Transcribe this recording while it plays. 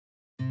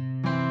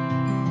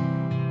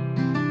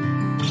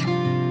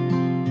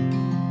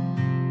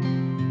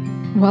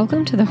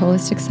Welcome to the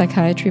Holistic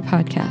Psychiatry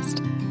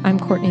Podcast. I'm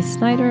Courtney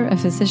Snyder, a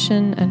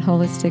physician and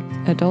holistic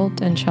adult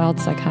and child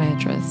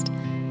psychiatrist.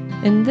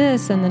 In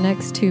this and the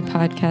next two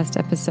podcast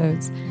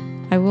episodes,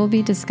 I will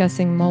be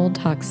discussing mold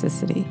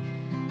toxicity.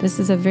 This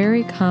is a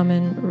very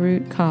common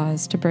root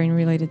cause to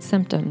brain-related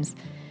symptoms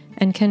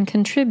and can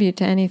contribute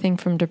to anything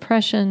from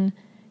depression,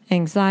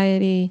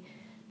 anxiety,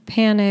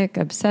 panic,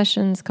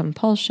 obsessions,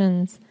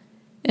 compulsions,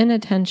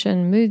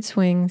 inattention, mood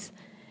swings,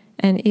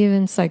 and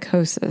even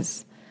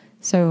psychosis,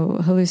 so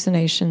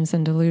hallucinations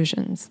and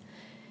delusions.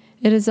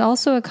 It is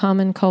also a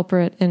common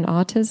culprit in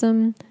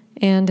autism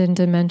and in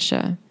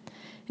dementia.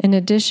 In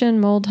addition,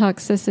 mold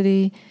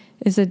toxicity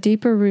is a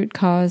deeper root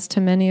cause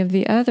to many of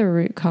the other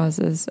root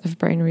causes of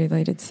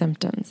brain-related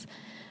symptoms.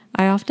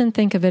 I often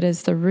think of it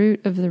as the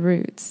root of the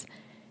roots.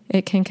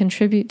 It can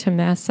contribute to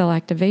mast cell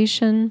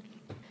activation,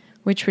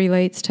 which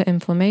relates to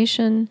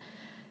inflammation,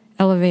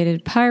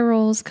 elevated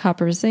pyrroles,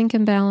 copper-zinc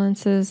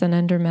imbalances, and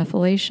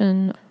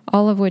undermethylation,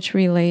 all of which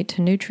relate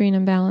to nutrient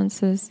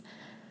imbalances,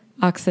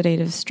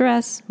 oxidative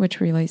stress, which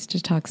relates to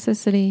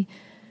toxicity,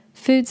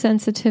 food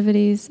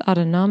sensitivities,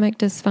 autonomic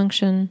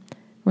dysfunction,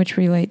 which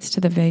relates to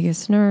the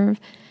vagus nerve,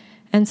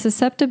 and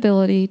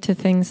susceptibility to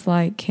things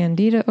like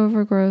candida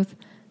overgrowth,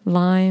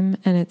 Lyme,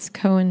 and its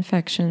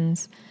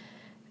co-infections,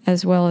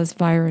 as well as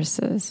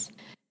viruses.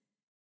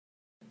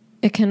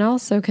 It can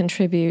also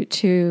contribute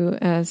to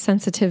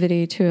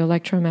sensitivity to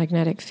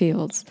electromagnetic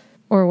fields,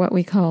 or what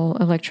we call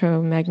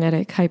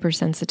electromagnetic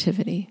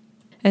hypersensitivity.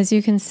 As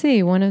you can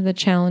see, one of the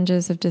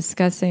challenges of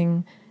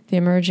discussing the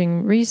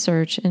emerging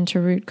research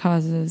into root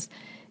causes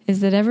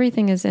is that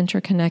everything is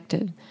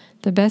interconnected.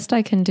 The best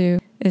I can do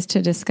is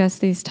to discuss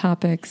these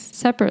topics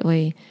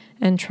separately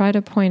and try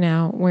to point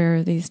out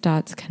where these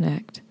dots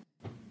connect.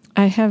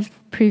 I have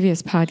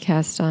previous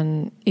podcasts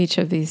on each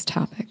of these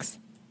topics.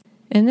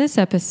 In this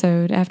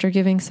episode, after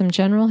giving some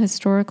general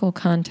historical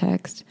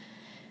context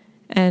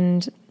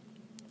and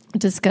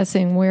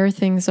discussing where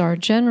things are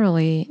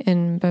generally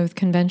in both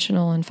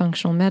conventional and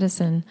functional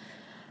medicine,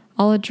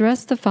 I'll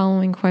address the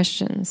following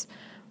questions.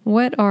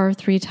 What are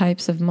 3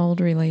 types of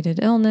mold-related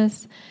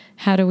illness?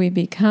 How do we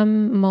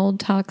become mold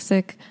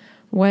toxic?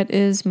 What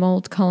is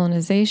mold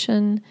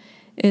colonization?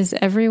 Is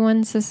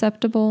everyone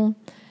susceptible?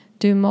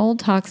 Do mold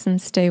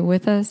toxins stay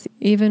with us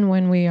even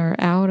when we are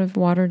out of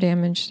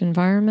water-damaged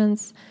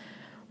environments?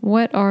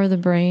 What are the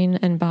brain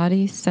and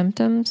body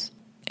symptoms?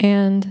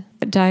 And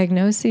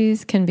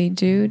diagnoses can be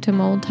due to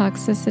mold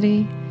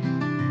toxicity.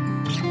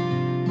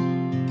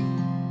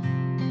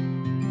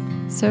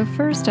 So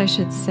first, I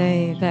should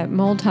say that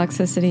mold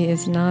toxicity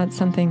is not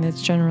something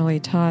that's generally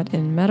taught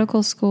in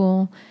medical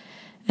school,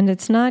 and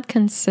it's not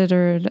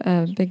considered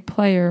a big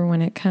player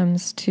when it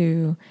comes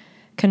to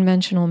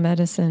conventional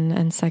medicine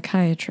and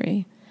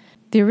psychiatry.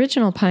 The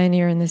original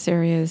pioneer in this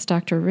area is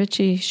Dr.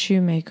 Richie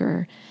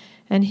Shoemaker,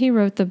 and he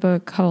wrote the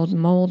book called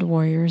Mold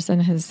Warriors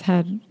and has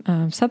had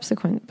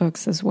subsequent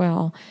books as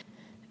well.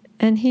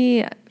 And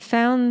he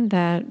found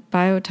that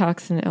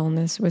biotoxin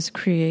illness was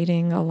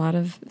creating a lot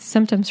of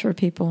symptoms for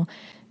people.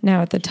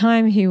 Now, at the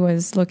time, he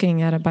was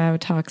looking at a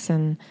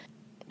biotoxin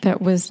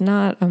that was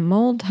not a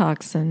mold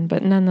toxin,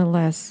 but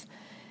nonetheless,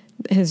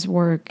 his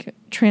work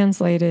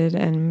translated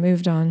and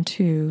moved on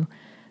to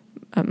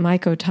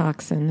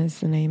mycotoxin is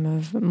the name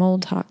of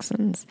mold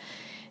toxins.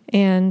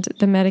 And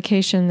the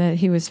medication that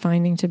he was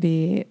finding to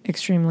be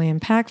extremely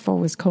impactful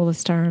was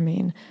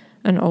cholestyramine,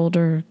 an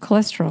older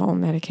cholesterol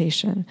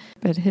medication.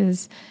 But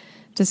his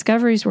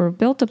discoveries were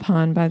built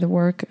upon by the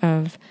work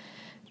of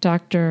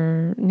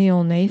Dr.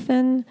 Neil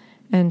Nathan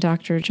and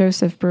Dr.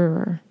 Joseph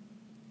Brewer.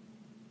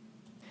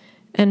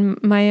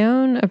 And my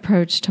own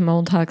approach to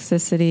mold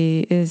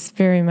toxicity is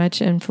very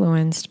much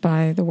influenced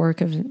by the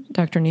work of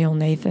Dr. Neil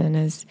Nathan,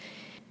 as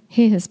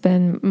he has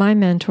been my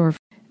mentor.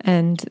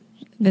 And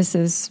this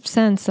is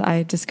since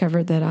I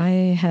discovered that I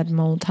had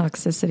mold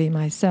toxicity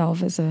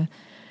myself as a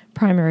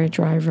primary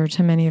driver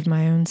to many of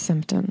my own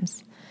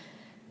symptoms.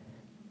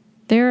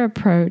 Their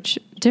approach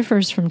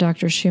differs from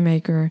Dr.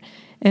 Shoemaker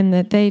in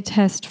that they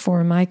test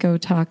for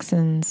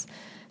mycotoxins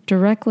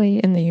directly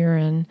in the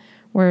urine,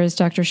 whereas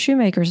Dr.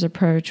 Shoemaker's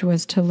approach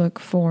was to look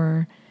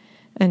for,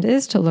 and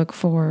is to look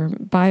for,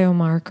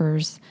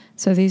 biomarkers.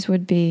 So these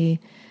would be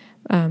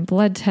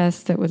blood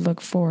tests that would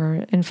look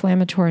for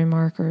inflammatory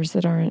markers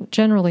that aren't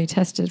generally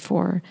tested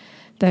for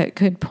that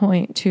could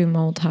point to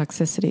mold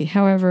toxicity.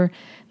 However,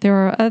 there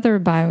are other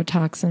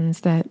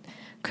biotoxins that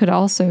could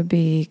also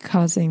be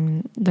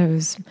causing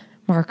those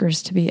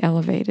markers to be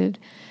elevated.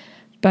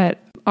 But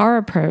our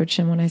approach,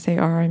 and when I say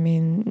our, I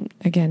mean,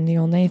 again,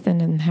 Neil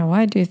Nathan and how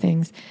I do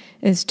things,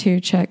 is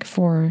to check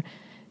for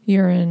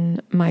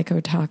urine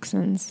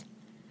mycotoxins.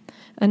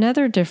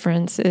 Another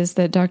difference is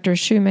that Dr.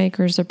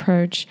 Shoemaker's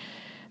approach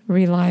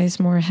relies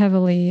more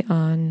heavily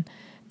on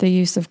the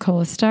use of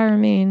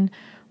cholestyramine,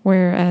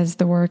 whereas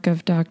the work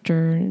of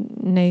Dr.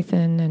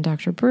 Nathan and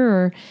Dr.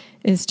 Brewer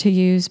is to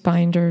use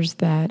binders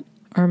that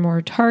are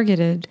more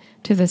targeted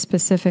to the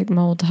specific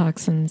mold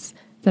toxins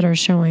that are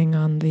showing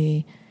on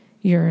the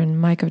urine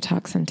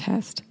mycotoxin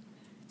test.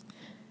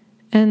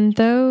 And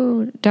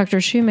though Dr.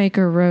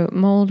 Shoemaker wrote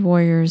Mold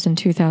Warriors in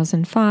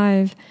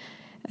 2005,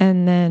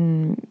 and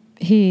then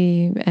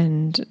he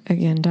and,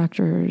 again,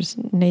 Drs.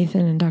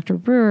 Nathan and Dr.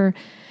 Brewer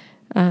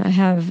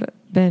have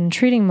been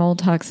treating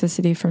mold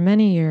toxicity for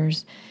many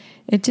years,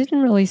 it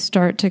didn't really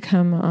start to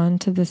come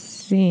onto the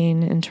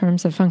scene in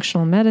terms of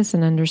functional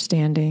medicine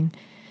understanding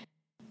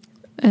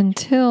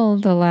until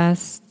the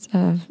last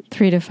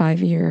 3 to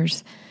 5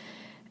 years.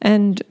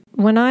 And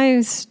when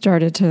I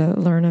started to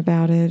learn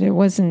about it, it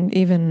wasn't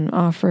even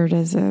offered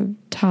as a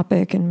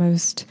topic in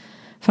most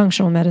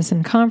functional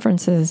medicine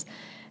conferences.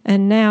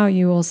 And now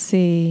you will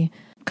see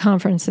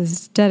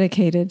conferences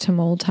dedicated to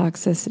mold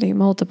toxicity,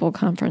 multiple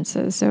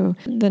conferences. So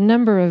the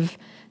number of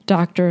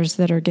doctors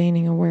that are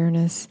gaining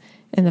awareness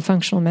in the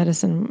functional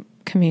medicine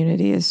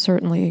community has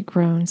certainly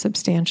grown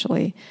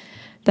substantially.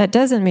 That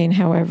doesn't mean,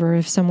 however,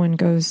 if someone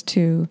goes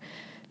to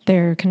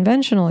their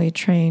conventionally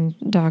trained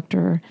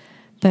doctor,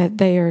 that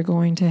they are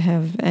going to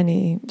have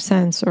any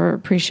sense or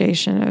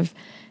appreciation of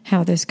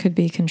how this could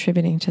be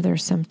contributing to their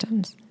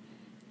symptoms.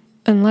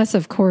 Unless,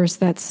 of course,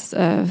 that's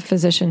a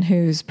physician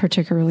who's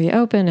particularly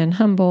open and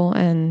humble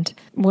and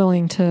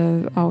willing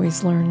to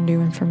always learn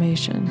new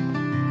information.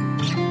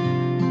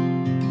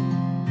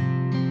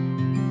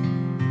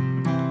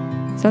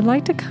 So I'd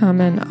like to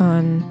comment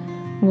on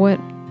what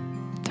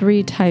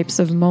 3 types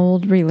of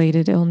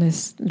mold-related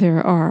illness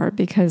there are,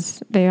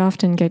 because they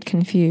often get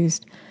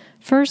confused.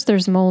 First,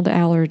 there's mold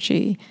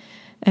allergy,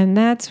 and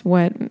that's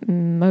what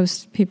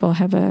most people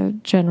have a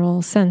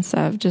general sense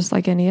of. Just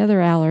like any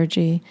other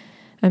allergy,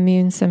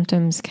 immune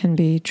symptoms can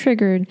be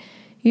triggered,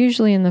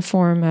 usually in the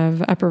form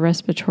of upper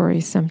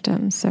respiratory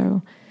symptoms,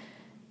 so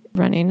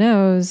runny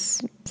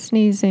nose,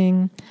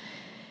 sneezing.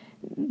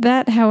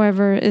 That,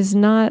 however, is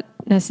not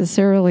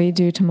necessarily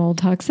due to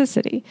mold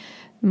toxicity.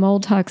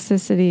 Mold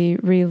toxicity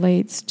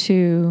relates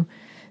to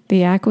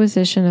the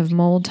acquisition of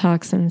mold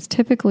toxins,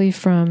 typically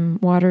from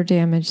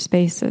water-damaged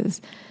spaces.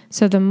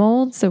 So the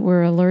molds that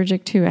we're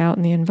allergic to out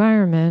in the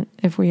environment,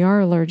 if we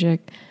are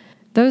allergic,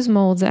 those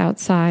molds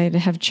outside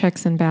have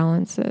checks and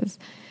balances.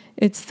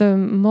 It's the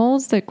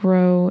molds that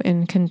grow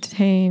in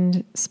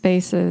contained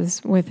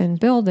spaces within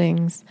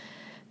buildings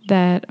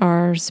that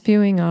are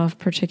spewing off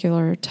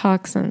particular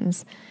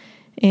toxins.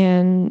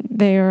 And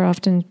they are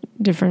often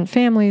different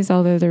families,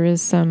 although there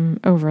is some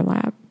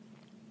overlap.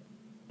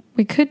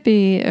 We could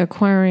be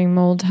acquiring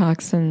mold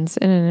toxins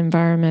in an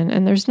environment,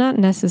 and there's not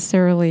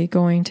necessarily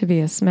going to be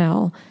a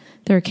smell.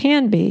 There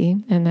can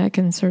be, and that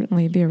can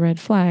certainly be a red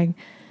flag,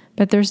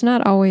 but there's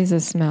not always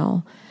a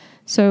smell.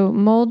 So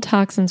mold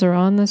toxins are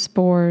on the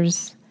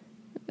spores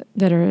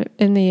that are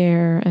in the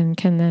air and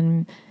can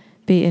then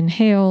be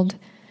inhaled.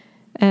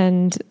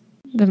 And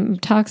the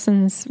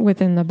toxins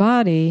within the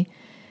body,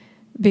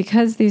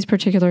 because these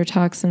particular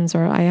toxins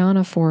are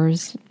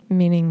ionophores,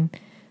 meaning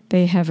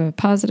they have a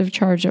positive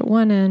charge at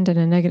one end and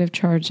a negative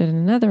charge at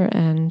another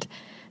end,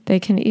 they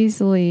can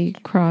easily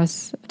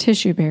cross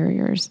tissue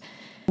barriers.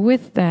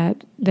 With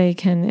that, they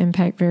can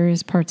impact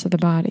various parts of the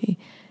body.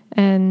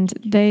 And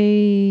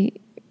they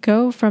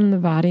go from the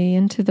body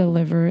into the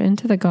liver,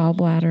 into the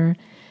gallbladder.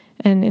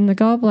 And in the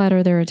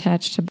gallbladder, they're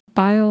attached to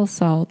bile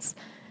salts.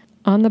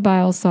 On the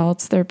bile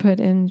salts, they're put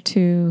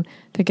into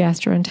the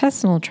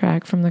gastrointestinal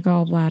tract from the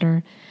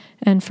gallbladder.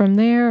 And from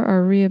there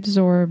are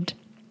reabsorbed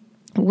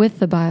with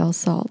the bile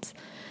salts.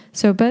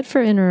 So, but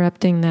for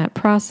interrupting that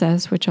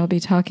process, which I'll be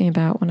talking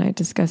about when I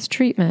discuss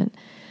treatment,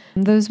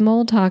 those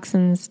mold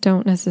toxins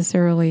don't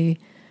necessarily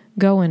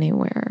go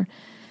anywhere.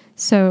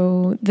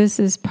 So this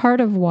is part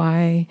of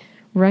why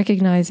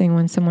recognizing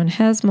when someone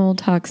has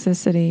mold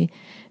toxicity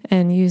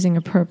and using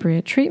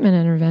appropriate treatment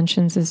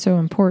interventions is so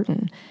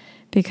important,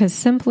 because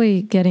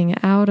simply getting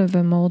out of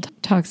a mold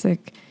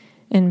toxic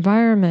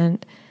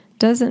environment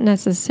doesn't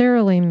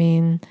necessarily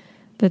mean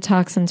the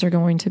toxins are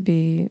going to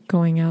be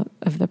going out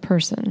of the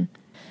person.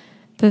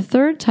 The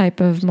third type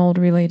of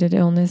mold-related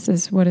illness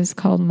is what is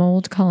called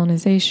mold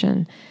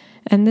colonization.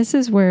 And this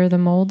is where the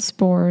mold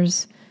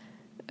spores,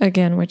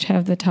 again, which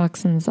have the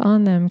toxins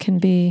on them, can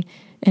be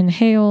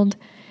inhaled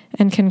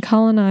and can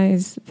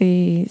colonize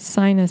the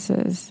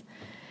sinuses.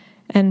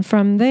 And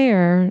from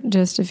there,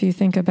 just if you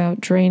think about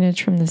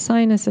drainage from the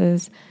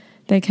sinuses,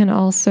 they can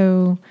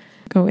also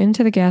go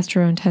into the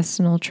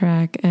gastrointestinal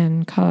tract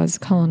and cause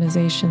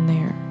colonization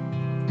there.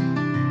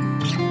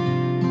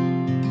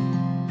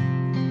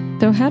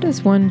 So how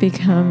does one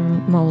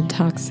become mold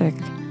toxic?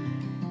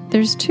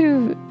 There's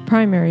 2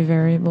 primary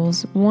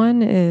variables.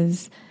 One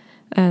is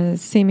a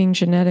seeming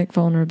genetic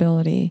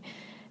vulnerability,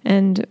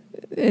 and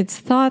it's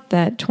thought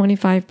that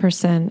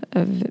 25%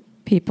 of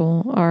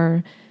people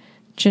are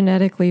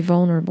genetically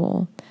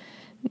vulnerable.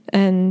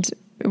 And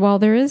while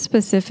there is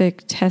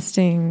specific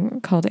testing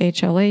called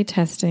HLA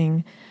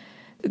testing,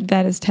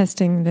 that is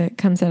testing that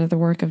comes out of the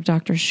work of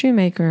Dr.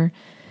 Shoemaker,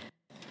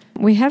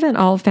 we haven't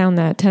all found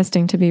that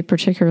testing to be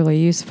particularly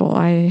useful.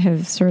 I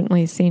have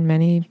certainly seen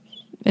many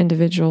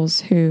individuals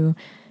who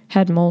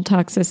had mold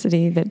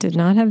toxicity that did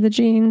not have the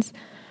genes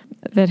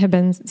that have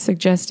been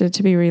suggested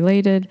to be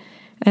related.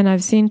 And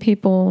I've seen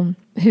people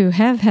who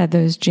have had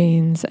those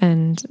genes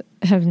and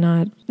have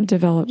not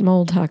developed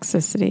mold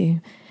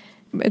toxicity.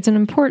 It's an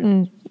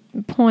important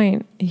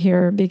point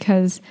here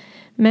because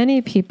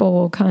many people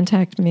will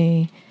contact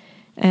me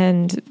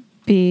and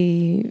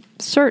be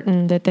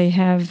certain that they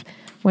have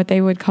what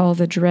they would call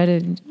the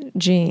dreaded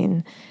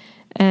gene.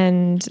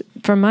 And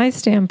from my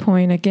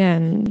standpoint,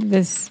 again,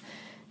 this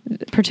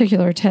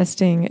particular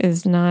testing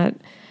is not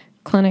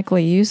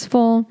clinically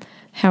useful.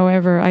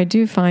 However, I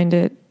do find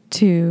it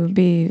to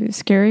be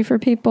scary for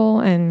people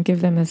and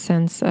give them a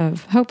sense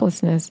of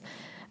hopelessness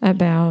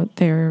about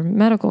their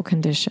medical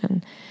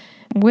condition.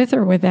 With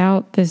or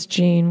without this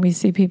gene, we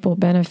see people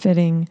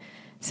benefiting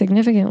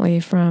significantly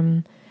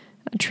from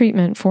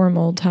treatment for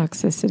mold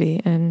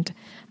toxicity. And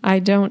I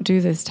don't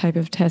do this type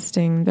of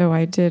testing, though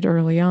I did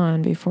early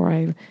on before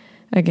I,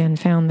 again,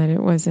 found that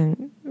it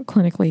wasn't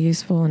clinically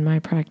useful in my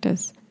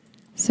practice.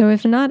 So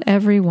if not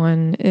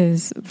everyone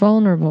is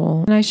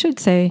vulnerable, and I should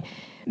say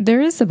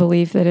there is a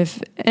belief that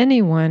if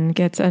anyone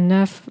gets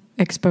enough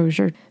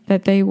exposure,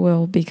 that they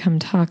will become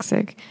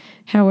toxic.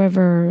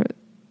 However,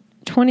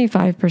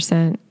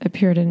 25%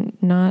 appear to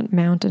not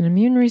mount an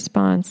immune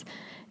response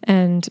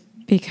and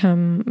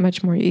become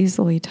much more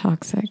easily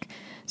toxic.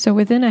 So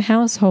within a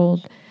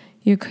household,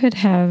 you could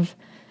have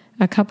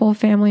a couple of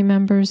family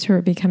members who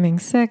are becoming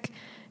sick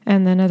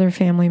and then other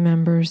family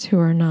members who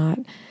are not.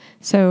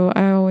 So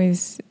I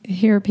always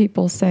hear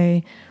people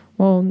say,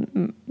 well,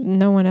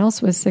 no one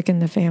else was sick in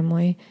the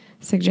family,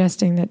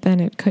 suggesting that then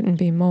it couldn't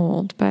be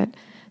mold, but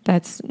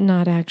that's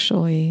not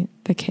actually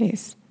the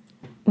case.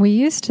 We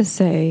used to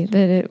say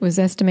that it was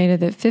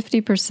estimated that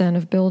 50%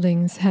 of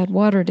buildings had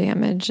water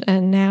damage,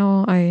 and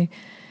now I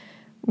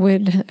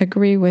would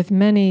agree with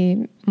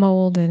many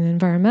mold and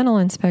environmental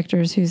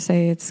inspectors who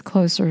say it's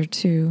closer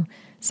to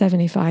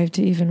 75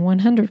 to even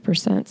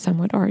 100%, some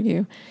would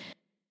argue.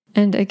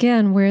 And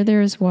again, where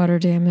there is water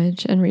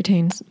damage and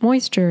retains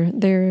moisture,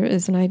 there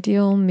is an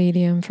ideal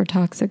medium for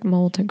toxic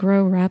mold to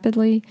grow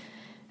rapidly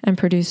and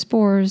produce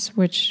spores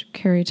which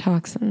carry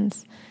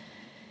toxins.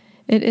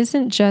 It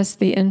isn't just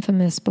the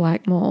infamous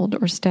black mold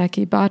or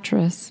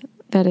Stachybotrys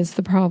that is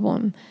the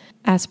problem.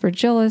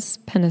 Aspergillus,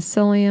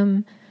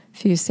 Penicillium,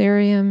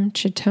 Fusarium,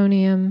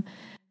 Chitonium.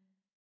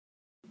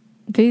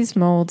 These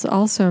molds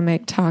also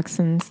make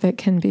toxins that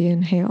can be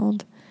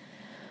inhaled.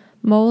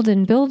 Mold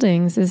in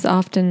buildings is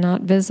often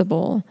not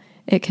visible.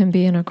 It can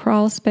be in a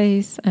crawl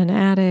space, an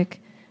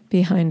attic,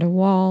 behind a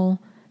wall,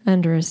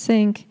 under a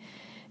sink.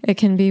 It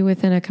can be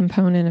within a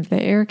component of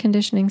the air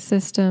conditioning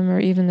system or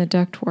even the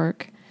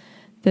ductwork.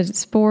 The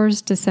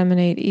spores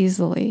disseminate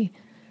easily.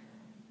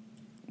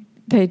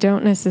 They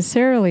don't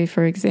necessarily,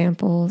 for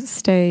example,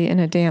 stay in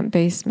a damp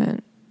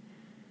basement.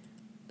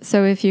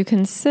 So if you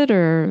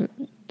consider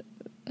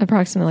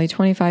approximately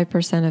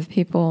 25% of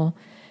people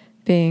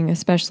being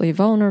especially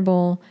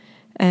vulnerable,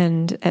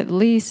 and at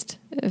least,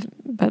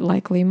 but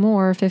likely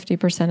more,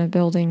 50% of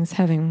buildings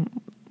having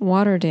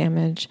water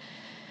damage,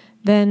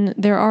 then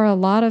there are a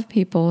lot of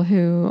people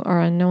who are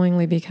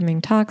unknowingly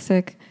becoming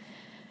toxic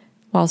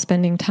while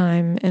spending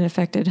time in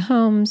affected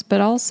homes,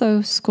 but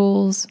also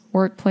schools,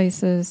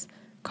 workplaces,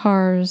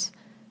 cars,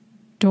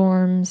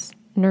 dorms,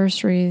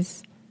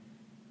 nurseries.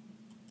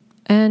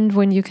 And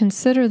when you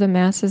consider the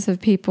masses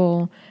of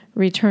people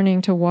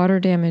returning to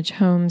water-damaged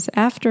homes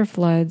after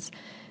floods,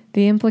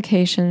 the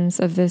implications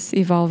of this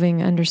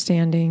evolving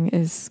understanding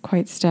is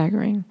quite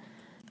staggering.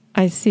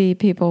 I see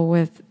people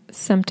with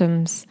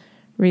symptoms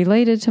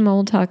related to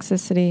mold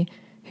toxicity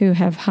who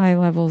have high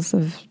levels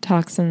of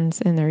toxins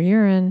in their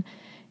urine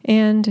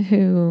and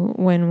who,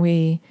 when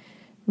we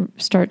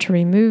start to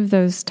remove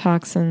those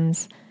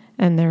toxins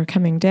and they're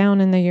coming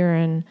down in the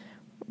urine,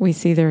 we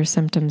see their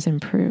symptoms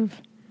improve.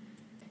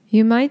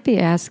 You might be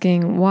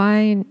asking,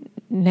 why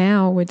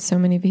now would so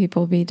many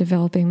people be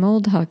developing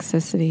mold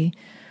toxicity?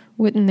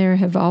 Wouldn't there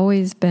have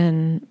always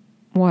been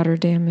water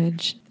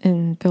damage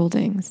in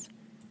buildings?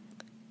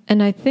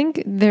 And I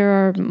think there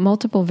are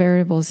multiple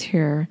variables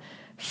here.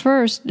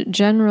 First,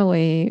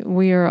 generally,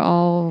 we are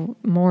all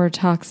more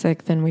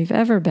toxic than we've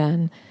ever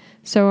been.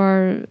 So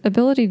our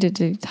ability to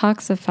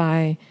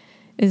detoxify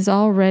is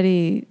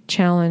already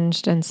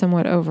challenged and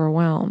somewhat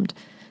overwhelmed.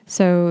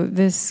 So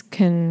this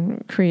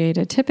can create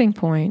a tipping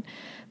point.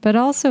 But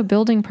also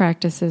building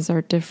practices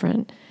are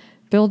different.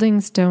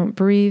 Buildings don't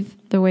breathe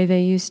the way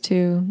they used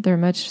to. They're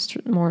much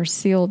more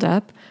sealed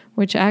up,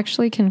 which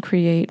actually can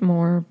create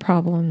more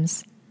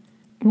problems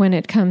when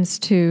it comes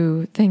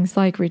to things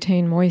like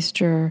retained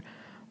moisture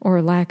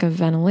or lack of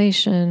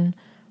ventilation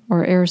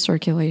or air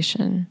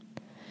circulation.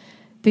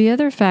 The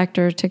other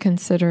factor to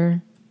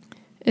consider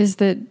is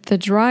that the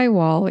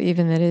drywall,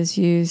 even that is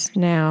used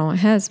now,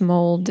 has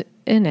mold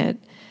in it.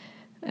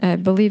 I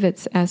believe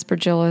it's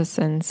Aspergillus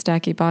and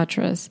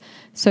Stachybotrys.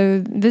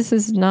 So this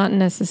is not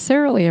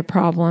necessarily a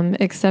problem,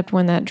 except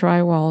when that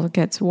drywall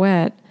gets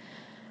wet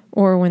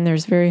or when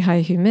there's very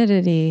high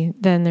humidity,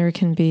 then there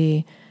can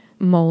be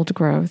mold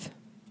growth.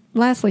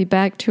 Lastly,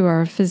 back to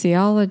our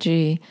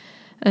physiology,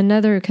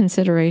 Another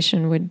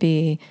consideration would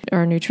be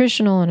our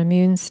nutritional and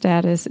immune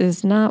status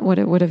is not what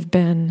it would have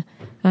been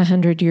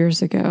 100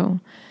 years ago.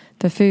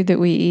 The food that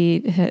we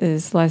eat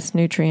is less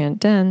nutrient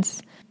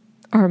dense.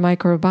 Our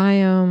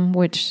microbiome,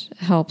 which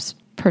helps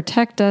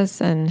protect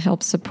us and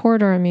helps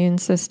support our immune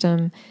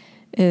system,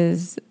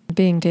 is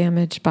being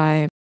damaged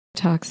by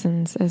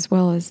toxins as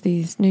well as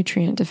these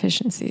nutrient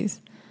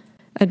deficiencies.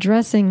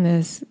 Addressing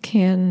this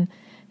can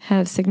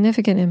have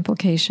significant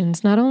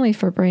implications not only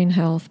for brain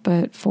health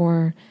but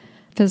for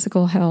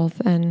physical health,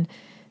 and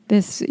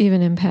this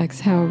even impacts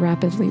how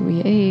rapidly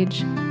we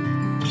age.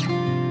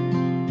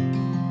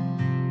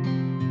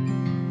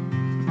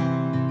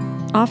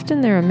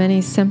 Often there are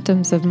many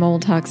symptoms of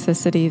mold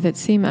toxicity that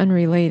seem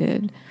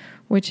unrelated,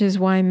 which is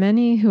why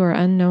many who are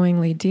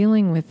unknowingly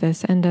dealing with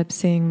this end up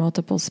seeing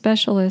multiple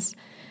specialists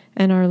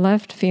and are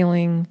left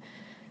feeling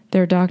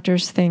their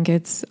doctors think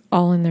it's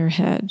all in their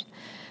head.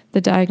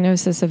 The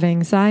diagnosis of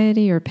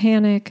anxiety or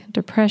panic,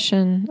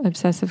 depression,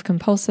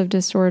 obsessive-compulsive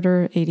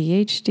disorder,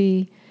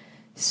 ADHD,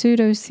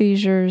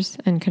 pseudo-seizures,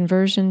 and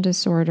conversion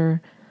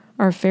disorder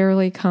are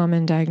fairly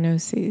common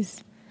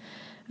diagnoses.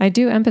 I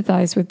do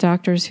empathize with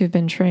doctors who've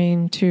been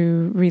trained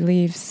to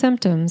relieve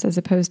symptoms as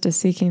opposed to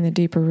seeking the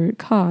deeper root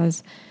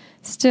cause.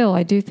 Still,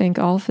 I do think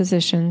all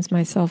physicians,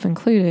 myself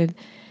included,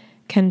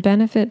 can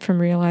benefit from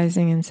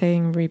realizing and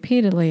saying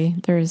repeatedly,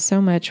 there is so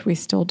much we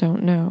still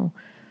don't know.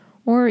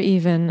 Or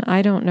even,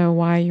 I don't know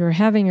why you're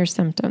having your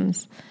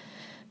symptoms.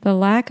 The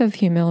lack of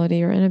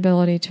humility or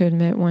inability to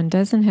admit one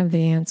doesn't have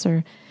the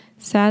answer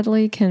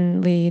sadly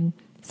can lead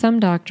some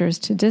doctors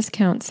to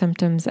discount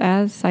symptoms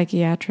as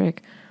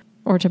psychiatric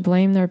or to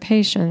blame their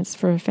patients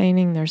for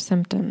feigning their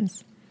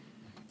symptoms.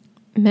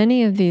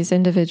 Many of these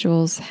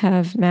individuals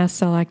have mast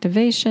cell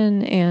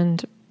activation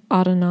and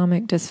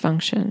autonomic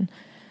dysfunction,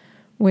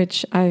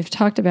 which I've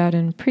talked about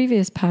in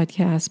previous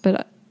podcasts,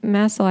 but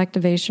mast cell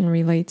activation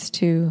relates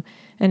to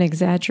an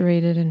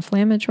exaggerated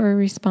inflammatory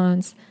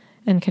response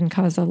and can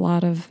cause a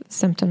lot of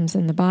symptoms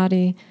in the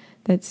body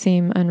that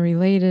seem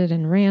unrelated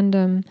and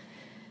random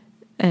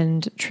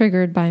and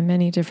triggered by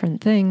many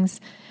different things.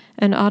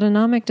 And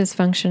autonomic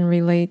dysfunction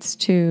relates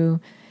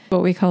to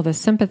what we call the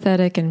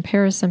sympathetic and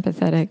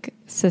parasympathetic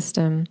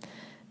system.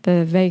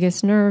 The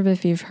vagus nerve,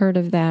 if you've heard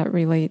of that,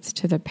 relates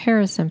to the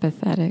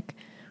parasympathetic,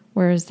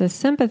 whereas the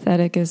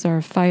sympathetic is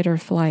our fight or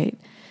flight.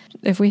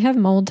 If we have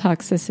mold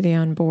toxicity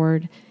on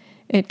board,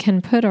 it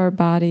can put our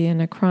body in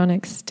a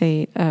chronic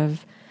state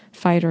of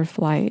fight or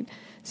flight.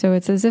 So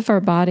it's as if our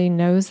body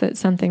knows that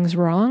something's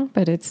wrong,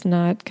 but it's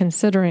not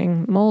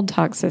considering mold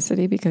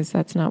toxicity because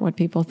that's not what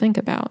people think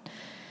about.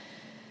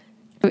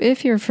 So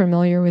if you're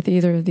familiar with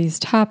either of these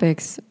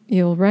topics,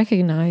 you'll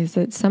recognize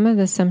that some of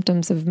the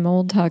symptoms of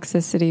mold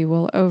toxicity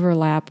will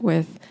overlap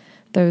with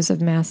those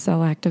of mast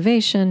cell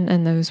activation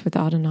and those with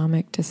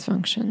autonomic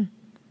dysfunction.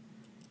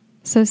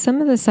 So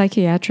some of the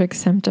psychiatric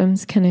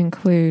symptoms can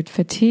include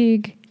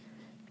fatigue,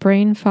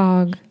 brain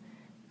fog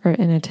or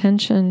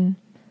inattention,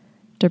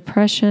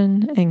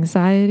 depression,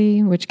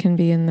 anxiety, which can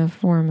be in the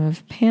form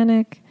of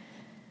panic,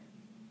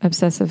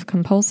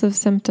 obsessive-compulsive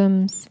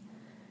symptoms,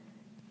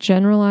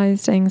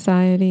 generalized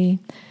anxiety.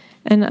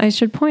 And I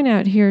should point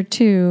out here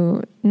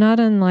too, not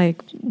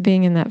unlike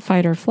being in that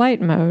fight or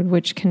flight mode,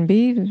 which can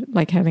be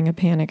like having a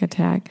panic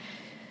attack,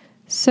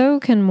 so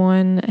can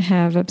one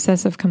have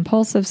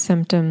obsessive-compulsive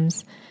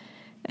symptoms,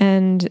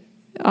 and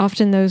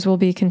often those will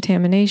be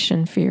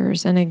contamination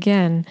fears. And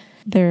again,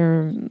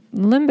 their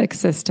limbic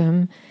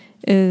system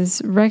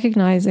is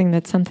recognizing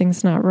that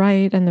something's not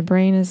right, and the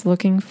brain is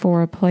looking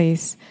for a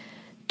place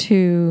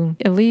to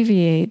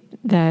alleviate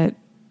that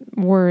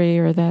worry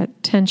or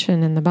that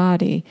tension in the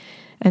body.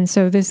 And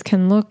so this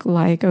can look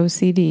like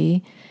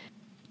OCD.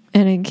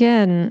 And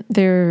again,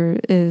 there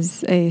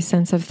is a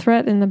sense of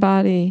threat in the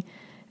body,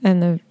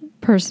 and the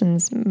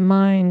person's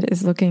mind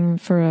is looking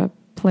for a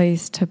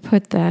place to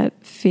put that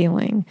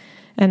feeling.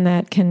 And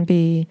that can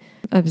be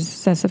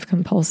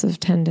obsessive-compulsive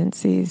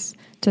tendencies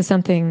to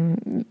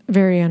something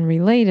very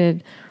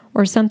unrelated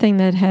or something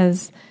that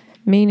has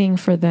meaning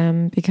for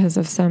them because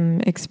of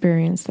some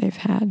experience they've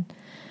had.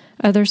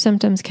 Other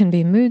symptoms can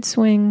be mood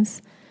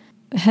swings,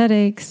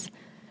 headaches,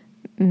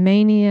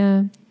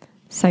 mania,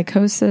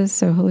 psychosis,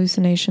 so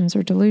hallucinations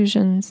or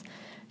delusions.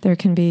 There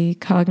can be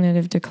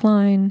cognitive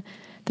decline.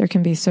 There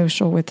can be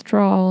social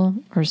withdrawal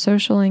or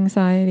social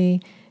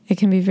anxiety. It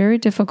can be very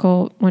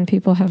difficult when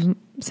people have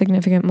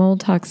significant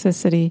mold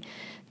toxicity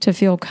to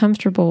feel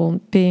comfortable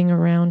being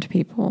around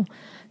people.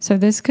 So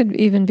this could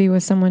even be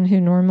with someone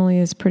who normally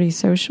is pretty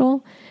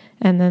social,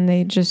 and then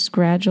they just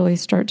gradually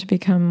start to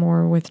become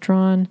more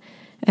withdrawn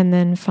and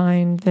then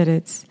find that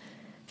it's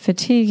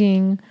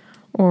fatiguing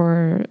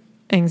or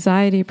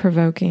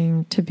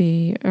anxiety-provoking to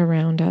be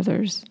around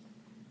others.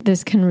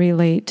 This can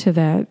relate to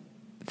that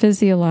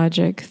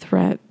physiologic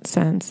threat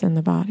sense in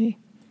the body.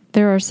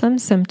 There are some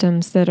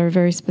symptoms that are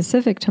very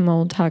specific to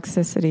mold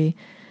toxicity,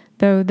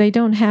 though they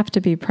don't have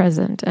to be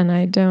present, and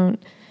I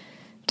don't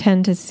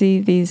tend to see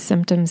these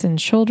symptoms in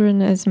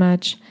children as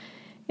much.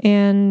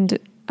 And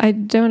I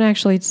don't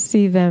actually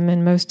see them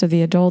in most of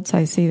the adults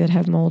I see that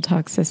have mold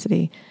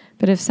toxicity.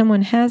 But if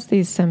someone has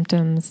these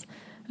symptoms,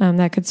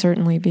 that could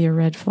certainly be a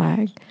red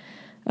flag.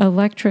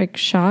 Electric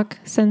shock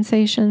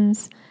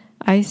sensations,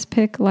 ice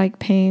pick-like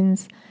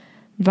pains,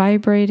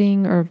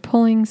 vibrating or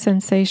pulling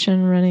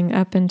sensation running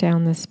up and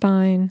down the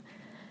spine,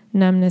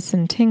 numbness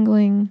and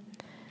tingling,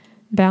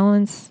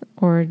 balance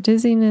or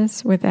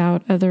dizziness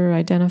without other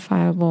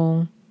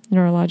identifiable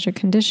neurologic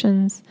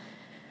conditions.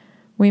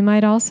 We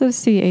might also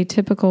see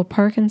atypical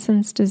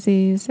Parkinson's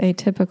disease,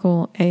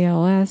 atypical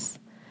ALS,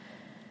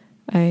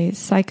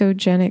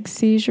 psychogenic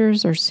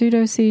seizures or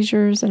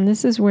pseudo-seizures, and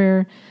this is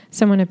where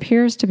someone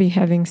appears to be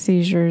having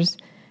seizures.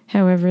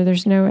 However,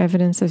 there's no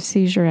evidence of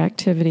seizure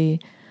activity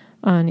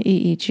on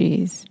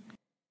EEGs.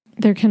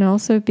 There can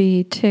also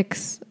be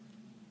tics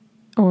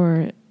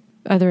or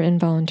other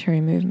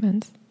involuntary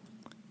movements.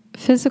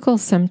 Physical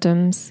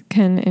symptoms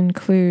can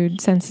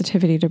include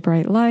sensitivity to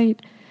bright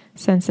light,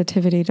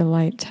 sensitivity to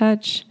light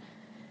touch,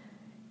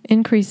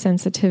 increased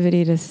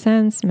sensitivity to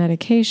scents,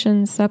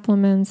 medications,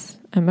 supplements,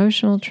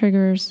 emotional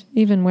triggers,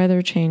 even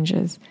weather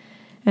changes.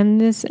 And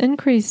this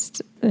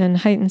increased and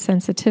heightened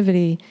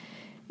sensitivity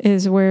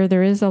is where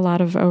there is a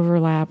lot of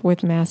overlap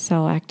with mast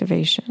cell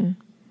activation.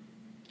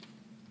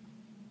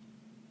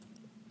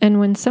 And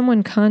when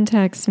someone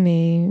contacts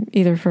me,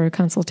 either for a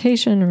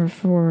consultation or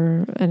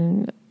for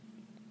a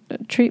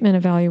treatment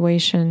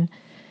evaluation,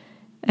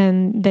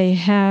 and they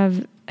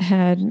have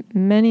had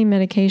many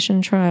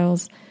medication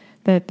trials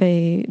that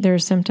their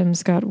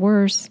symptoms got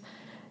worse,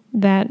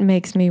 that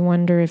makes me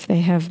wonder if they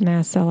have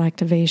mast cell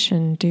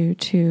activation due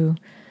to,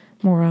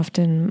 more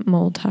often,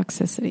 mold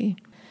toxicity.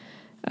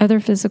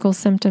 Other physical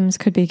symptoms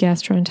could be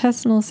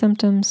gastrointestinal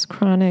symptoms,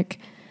 chronic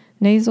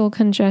nasal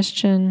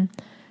congestion,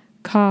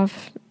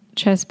 cough,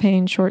 chest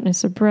pain,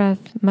 shortness of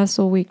breath,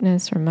 muscle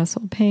weakness or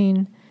muscle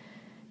pain,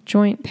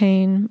 joint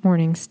pain,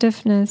 morning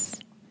stiffness,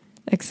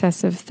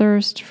 excessive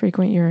thirst,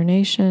 frequent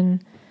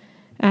urination,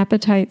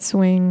 appetite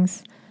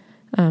swings,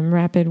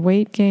 rapid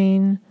weight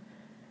gain,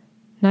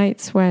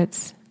 night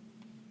sweats,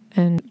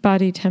 and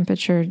body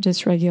temperature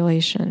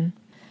dysregulation.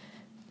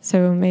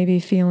 So maybe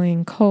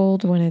feeling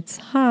cold when it's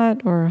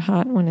hot or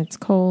hot when it's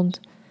cold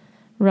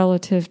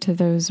relative to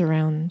those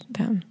around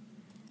them.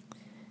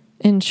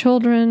 In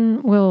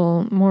children,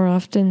 we'll more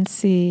often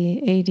see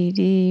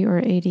ADD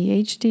or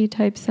ADHD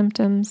type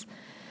symptoms,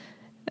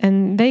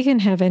 and they can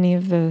have any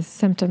of the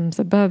symptoms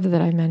above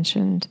that I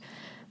mentioned,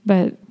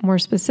 but more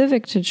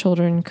specific to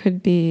children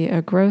could be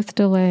a growth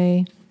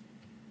delay.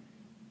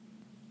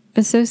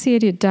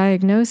 Associated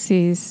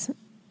diagnoses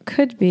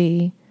could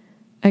be,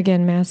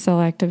 again, mast cell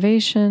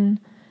activation,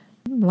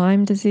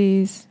 Lyme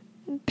disease,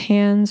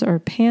 PANS or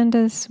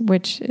PANDAS,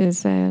 which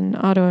is an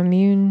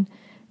autoimmune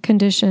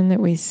condition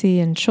that we see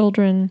in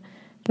children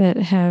that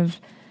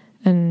have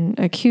an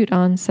acute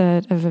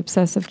onset of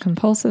obsessive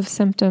compulsive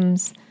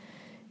symptoms,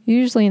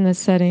 usually in the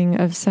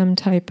setting of some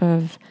type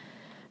of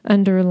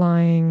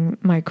underlying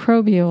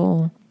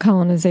microbial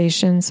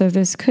colonization. So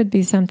this could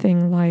be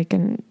something like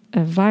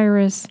a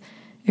virus.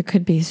 It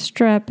could be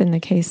strep in the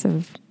case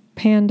of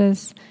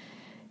PANDAS.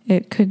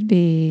 It could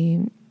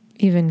be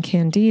even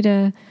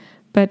candida.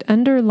 But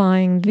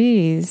underlying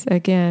these,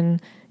 again,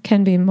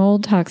 can be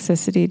mold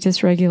toxicity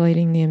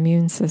dysregulating the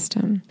immune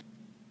system.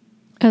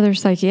 Other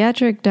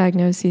psychiatric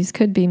diagnoses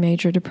could be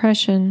major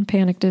depression,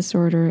 panic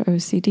disorder,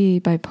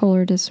 OCD,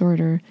 bipolar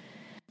disorder,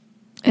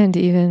 and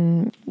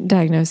even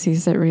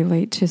diagnoses that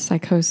relate to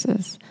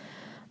psychosis.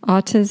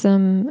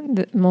 Autism,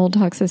 the mold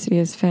toxicity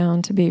is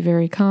found to be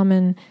very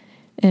common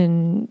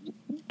in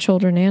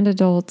children and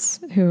adults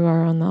who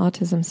are on the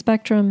autism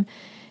spectrum,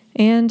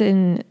 and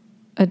in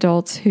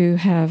adults who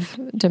have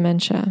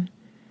dementia.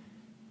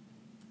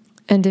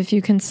 And if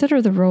you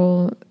consider the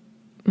role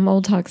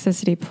mold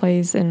toxicity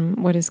plays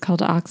in what is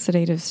called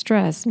oxidative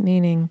stress,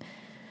 meaning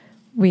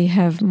we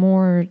have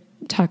more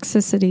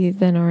toxicity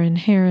than our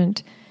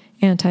inherent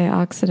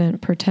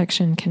antioxidant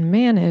protection can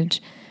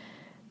manage,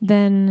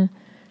 then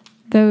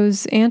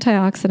those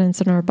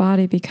antioxidants in our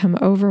body become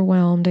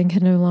overwhelmed and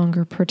can no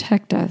longer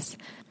protect us.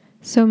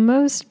 So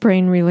most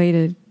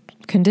brain-related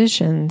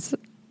conditions,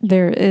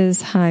 there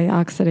is high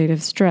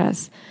oxidative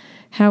stress.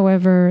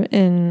 However,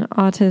 in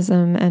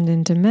autism and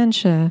in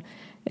dementia,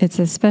 it's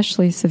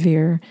especially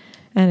severe.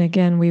 And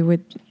again, we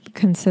would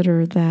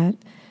consider that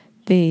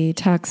the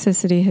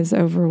toxicity has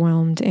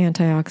overwhelmed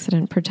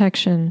antioxidant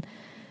protection,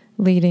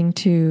 leading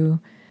to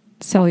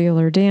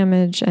cellular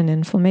damage and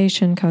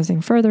inflammation, causing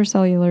further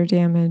cellular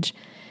damage.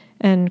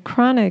 And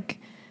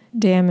chronic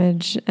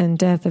damage and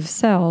death of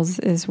cells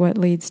is what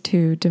leads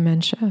to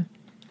dementia.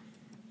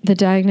 The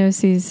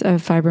diagnoses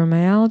of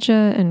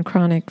fibromyalgia and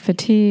chronic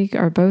fatigue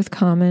are both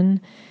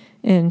common.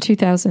 In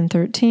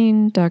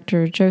 2013,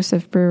 Dr.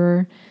 Joseph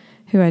Brewer,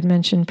 who I'd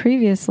mentioned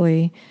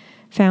previously,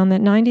 found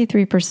that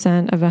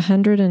 93% of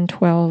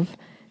 112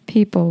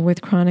 people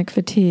with chronic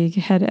fatigue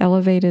had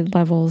elevated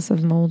levels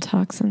of mold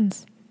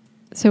toxins.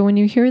 So when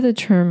you hear the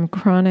term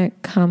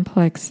chronic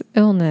complex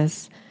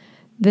illness,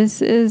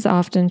 this is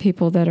often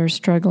people that are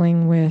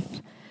struggling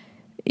with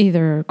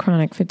either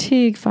chronic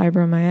fatigue,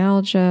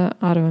 fibromyalgia,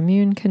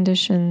 autoimmune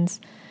conditions.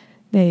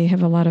 They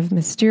have a lot of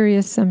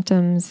mysterious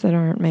symptoms that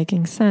aren't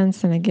making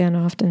sense, and again,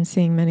 often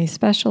seeing many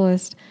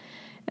specialists.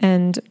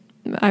 And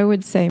I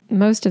would say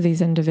most of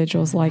these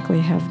individuals likely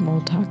have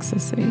mold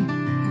toxicity.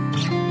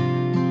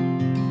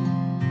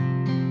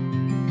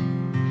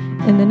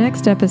 In the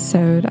next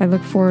episode, I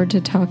look forward to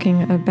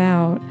talking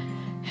about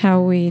how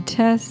we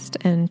test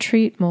and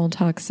treat mold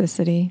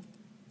toxicity.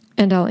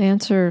 And I'll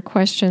answer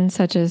questions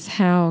such as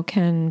how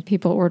can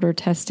people order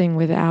testing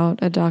without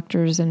a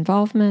doctor's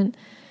involvement,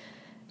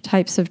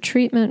 types of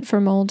treatment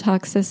for mold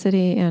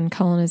toxicity and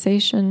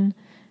colonization,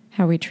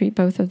 how we treat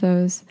both of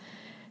those,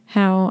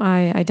 how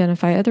I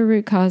identify other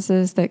root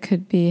causes that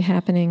could be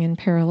happening in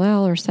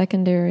parallel or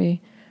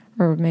secondary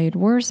or made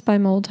worse by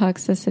mold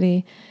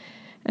toxicity,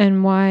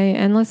 and why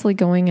endlessly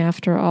going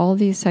after all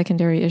these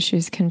secondary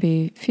issues can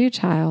be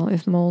futile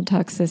if mold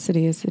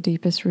toxicity is the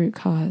deepest root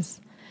cause,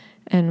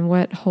 and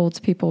what holds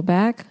people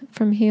back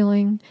from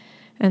healing,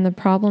 and the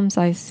problems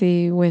I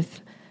see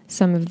with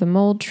some of the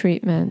mold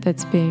treatment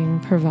that's being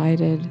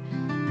provided.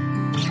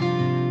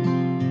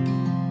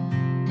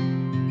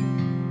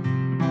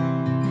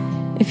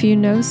 If you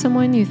know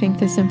someone you think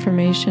this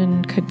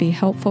information could be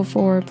helpful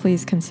for,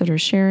 please consider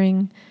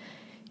sharing.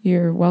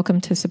 You're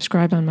welcome to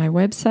subscribe on my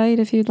website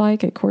if you'd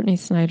like at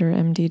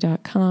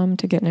CourtneySnyderMD.com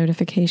to get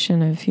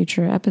notification of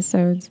future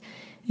episodes.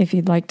 If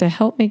you'd like to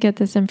help me get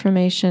this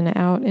information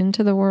out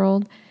into the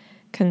world,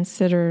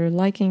 consider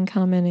liking,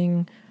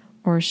 commenting,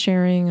 or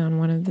sharing on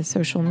one of the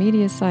social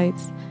media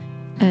sites.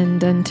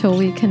 And until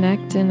we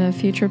connect in a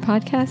future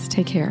podcast,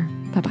 take care.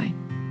 Bye-bye.